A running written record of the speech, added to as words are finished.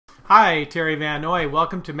Hi, Terry VanNoy.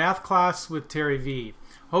 Welcome to Math Class with Terry V.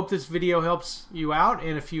 Hope this video helps you out,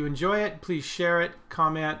 and if you enjoy it, please share it,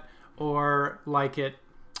 comment, or like it.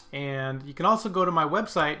 And you can also go to my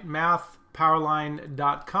website,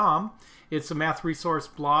 MathPowerLine.com. It's a math resource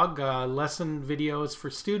blog, lesson videos for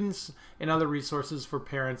students, and other resources for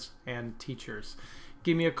parents and teachers.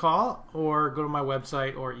 Give me a call or go to my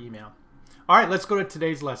website or email. All right, let's go to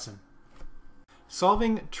today's lesson.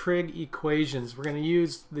 Solving trig equations. We're going to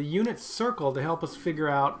use the unit circle to help us figure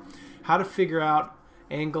out how to figure out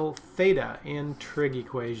angle theta in trig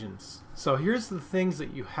equations. So here's the things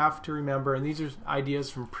that you have to remember, and these are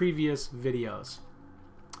ideas from previous videos.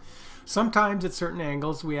 Sometimes at certain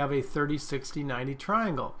angles we have a 30, 60, 90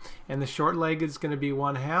 triangle, and the short leg is going to be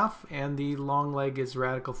 1/2 and the long leg is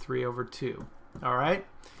radical 3/2. All right?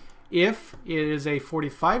 If it is a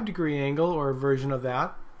 45-degree angle or a version of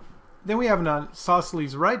that, then we have an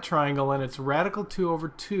isosceles right triangle, and it's radical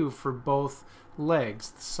 2/2 for both legs.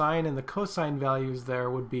 The sine and the cosine values there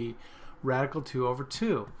would be radical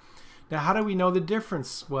 2/2. Now, how do we know the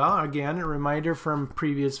difference? Well, again, a reminder from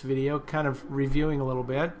previous video, kind of reviewing a little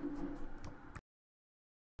bit.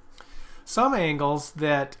 Some angles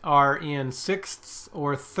that are in sixths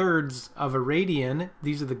or thirds of a radian,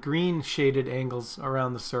 these are the green shaded angles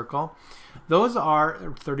around the circle, those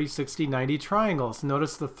are 30, 60, 90 triangles.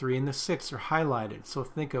 Notice the 3 and the 6 are highlighted. So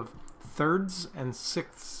think of thirds and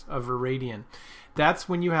sixths of a radian. That's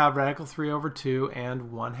when you have radical 3/2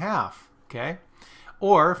 and 1/2. Okay?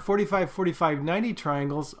 Or 45, 45, 90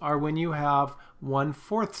 triangles are when you have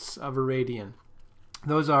 1/4 of a radian.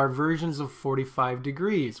 Those are versions of 45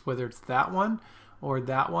 degrees, whether it's that one, or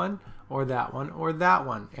that one, or that one, or that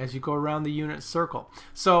one, as you go around the unit circle.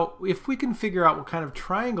 So if we can figure out what kind of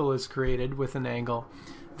triangle is created with an angle,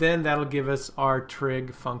 then that'll give us our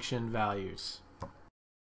trig function values.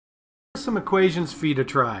 Some equations for you to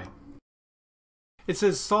try. It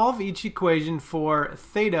says solve each equation for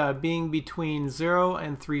theta being between 0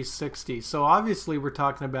 and 360. So obviously we're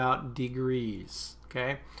talking about degrees.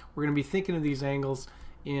 Okay, we're going to be thinking of these angles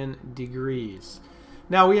in degrees.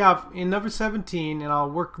 Now we have in number 17, and I'll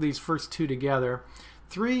work these first two together,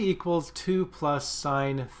 3 equals 2 plus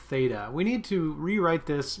sine theta. We need to rewrite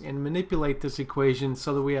this and manipulate this equation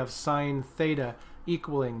so that we have sine theta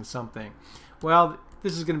equaling something. Well,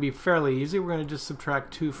 this is going to be fairly easy. We're going to just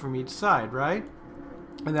subtract 2 from each side, right?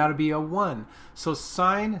 And that would be a 1. So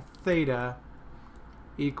sine theta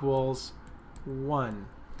equals 1.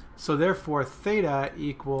 So therefore theta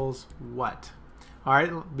equals what? All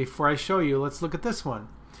right, before I show you, let's look at this one.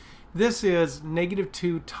 This is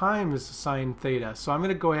 -2 times sine theta. So I'm going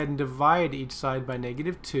to go ahead and divide each side by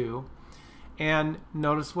 -2, and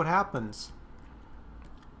notice what happens.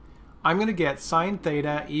 I'm going to get sine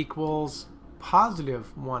theta equals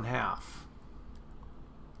positive 1/2.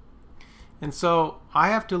 And so I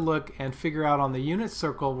have to look and figure out on the unit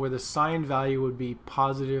circle where the sine value would be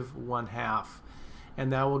positive 1/2.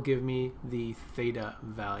 And that will give me the theta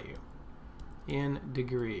value in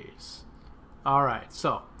degrees. All right,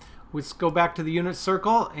 so let's go back to the unit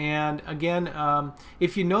circle, and again,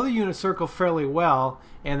 if you know the unit circle fairly well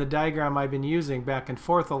and the diagram I've been using back and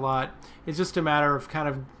forth a lot, it's just a matter of kind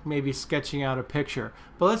of maybe sketching out a picture.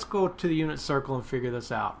 But let's go to the unit circle and figure this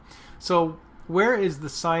out. So where is the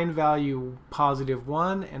sine value positive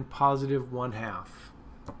 1 and positive 1/2?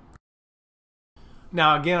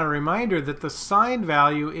 Now again, a reminder that the sine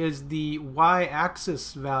value is the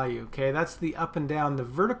y-axis value. Okay, that's the up and down, the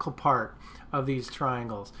vertical part of these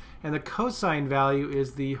triangles, and the cosine value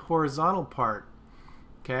is the horizontal part.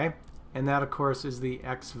 Okay, and that of course is the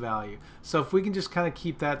x value. So if we can just kind of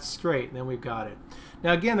keep that straight, then we've got it.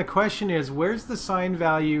 Now again, the question is, where's the sine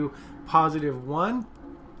value positive 1?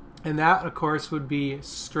 And that of course would be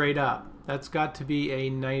straight up. That's got to be a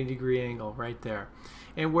 90-degree angle right there.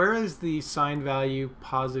 And where is the sine value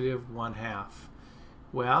positive 1/2?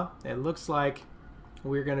 Well, it looks like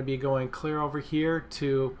we're going to be going clear over here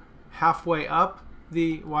to halfway up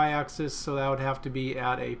the y-axis, so that would have to be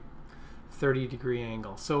at a 30-degree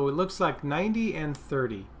angle. So it looks like 90 and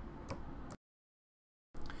 30.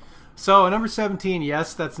 So number 17,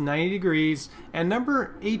 yes, that's 90 degrees. And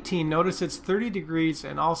number 18, notice it's 30 degrees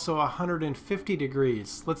and also 150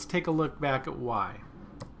 degrees. Let's take a look back at y.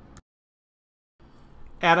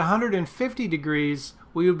 At 150 degrees,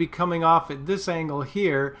 we would be coming off at this angle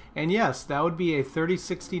here, and yes, that would be a 30,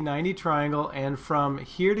 60, 90 triangle, and from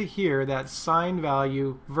here to here, that sine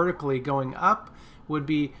value vertically going up would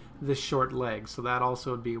be the short leg, so that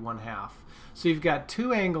also would be 1/2. So you've got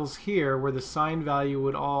two angles here where the sine value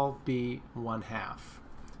would all be 1/2.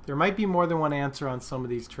 There might be more than one answer on some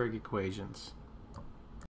of these trig equations.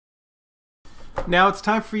 Now it's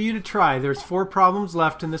time for you to try. There's 4 problems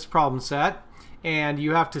left in this problem set, and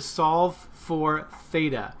you have to solve for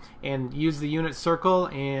theta. And use the unit circle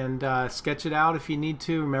and sketch it out if you need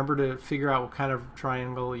to. Remember to figure out what kind of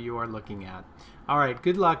triangle you are looking at. Alright,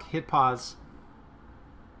 good luck. Hit pause.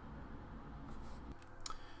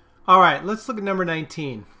 Alright, let's look at number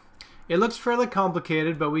 19. It looks fairly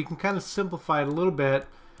complicated, but we can kind of simplify it a little bit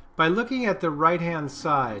by looking at the right hand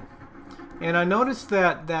side. And I noticed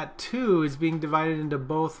that that 2 is being divided into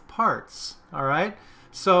both parts. Alright,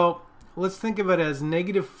 so let's think of it as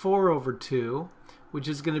negative 4 over 2, which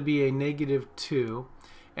is going to be a negative 2.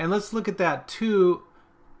 And let's look at that 2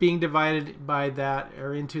 being divided by that,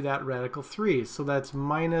 or into that radical 3. So that's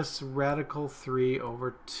minus radical 3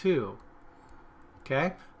 over 2.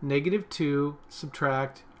 Okay, negative 2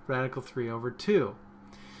 subtract radical 3 over 2.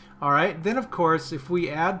 Alright, then of course if we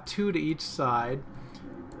add 2 to each side,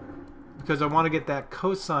 because I want to get that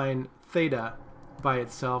cosine theta by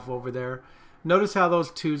itself over there, notice how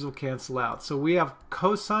those 2's will cancel out. So we have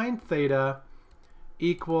cosine theta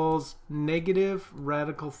equals negative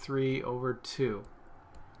radical 3 over 2.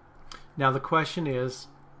 Now the question is,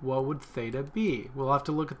 what would theta be? We'll have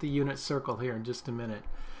to look at the unit circle here in just a minute.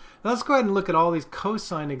 Now let's go ahead and look at all these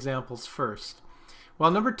cosine examples first.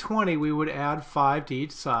 Well, number 20, we would add 5 to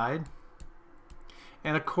each side.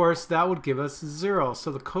 And of course, that would give us 0.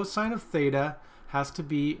 So the cosine of theta has to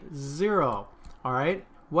be 0. All right?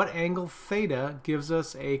 What angle theta gives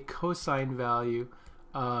us a cosine value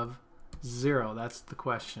of 0? That's the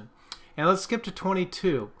question. And let's skip to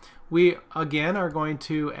 22. We, again, are going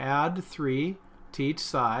to add 3 to each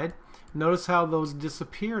side. Notice how those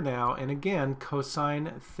disappear now. And again,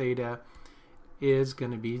 cosine theta is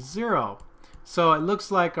going to be 0. So it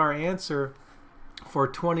looks like our answer for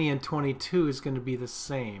 20 and 22 is going to be the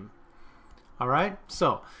same. Alright,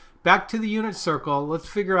 so back to the unit circle. Let's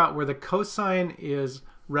figure out where the cosine is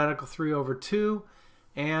radical 3 over 2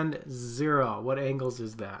 and 0. What angles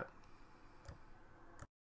is that?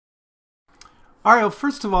 Alright, well,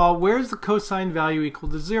 first of all, where's the cosine value equal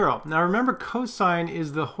to 0? Now remember, cosine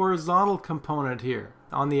is the horizontal component here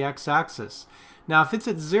on the x-axis. Now if it's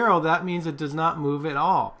at 0, that means it does not move at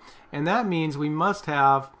all. And that means we must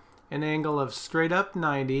have an angle of straight up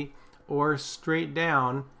 90 or straight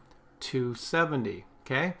down 270.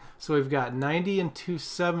 Okay, so we've got 90 and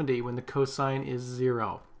 270 when the cosine is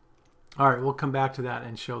 0. Alright, we'll come back to that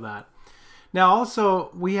and show that. Now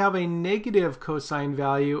also, we have a negative cosine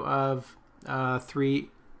value of 3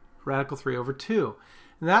 radical 3 over 2.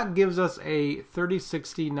 And that gives us a 30,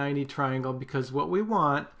 60, 90 triangle, because what we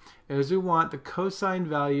want is we want the cosine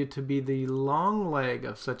value to be the long leg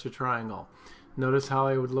of such a triangle. Notice how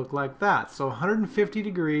it would look like that. So 150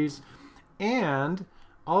 degrees and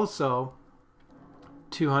also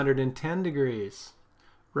 210 degrees,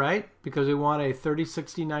 right? Because we want a 30,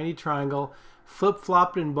 60, 90 triangle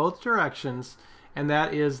flip-flopped in both directions, and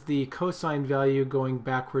that is the cosine value going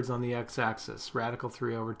backwards on the x-axis, radical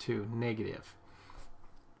 3 over 2, negative.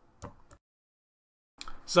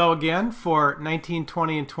 So again, for 19,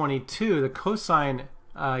 20, and 22, the cosine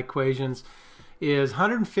equations is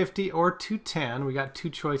 150 or 210. We got 2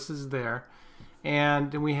 choices there.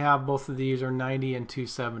 And we have both of these are 90 and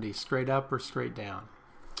 270, straight up or straight down.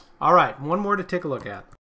 All right, one more to take a look at.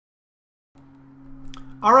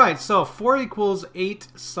 All right, so 4 equals 8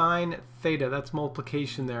 sine theta. That's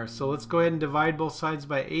multiplication there. So let's go ahead and divide both sides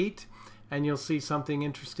by 8, and you'll see something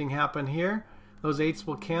interesting happen here. Those 8's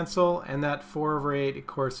will cancel, and that 4 over 8, of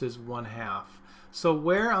course, is 1/2. So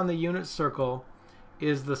where on the unit circle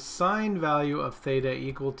is the sine value of theta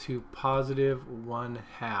equal to positive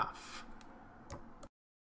 1/2?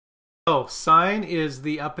 So sine is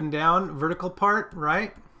the up and down vertical part,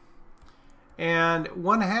 right? And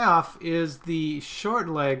 1/2 is the short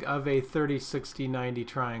leg of a 30, 60, 90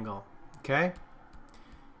 triangle. Okay?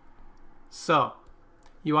 So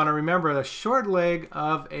you want to remember the short leg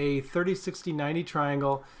of a 30, 60, 90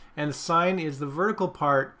 triangle, and sine is the vertical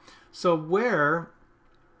part. So where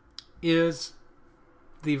is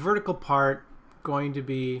the vertical part going to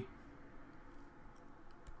be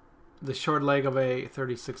the short leg of a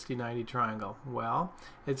 30, 60, 90 triangle? Well,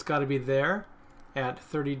 it's got to be there at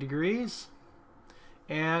 30 degrees,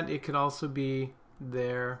 and it could also be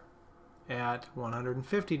there at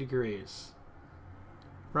 150 degrees,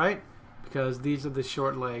 right? Because these are the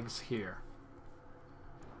short legs here.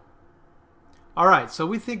 Alright, so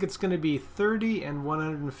we think it's going to be 30 and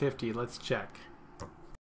 150. Let's check.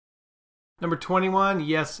 Number 21,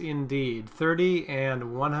 yes indeed, 30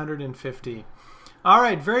 and 150.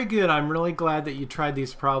 Alright, very good. I'm really glad that you tried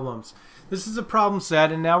these problems. This is a problem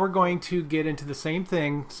set, and now we're going to get into the same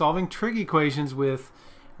thing, solving trig equations with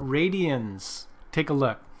radians. take a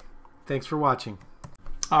look. Thanks for watching.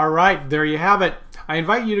 All right, there you have it. I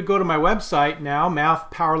invite you to go to my website now,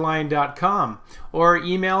 MathPowerLine.com, or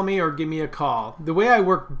email me or give me a call. The way I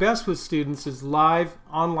work best with students is live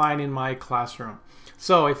online in my classroom.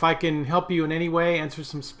 So if I can help you in any way, answer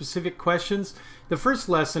some specific questions, the first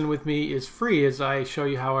lesson with me is free as I show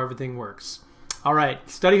you how everything works. All right,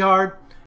 study hard,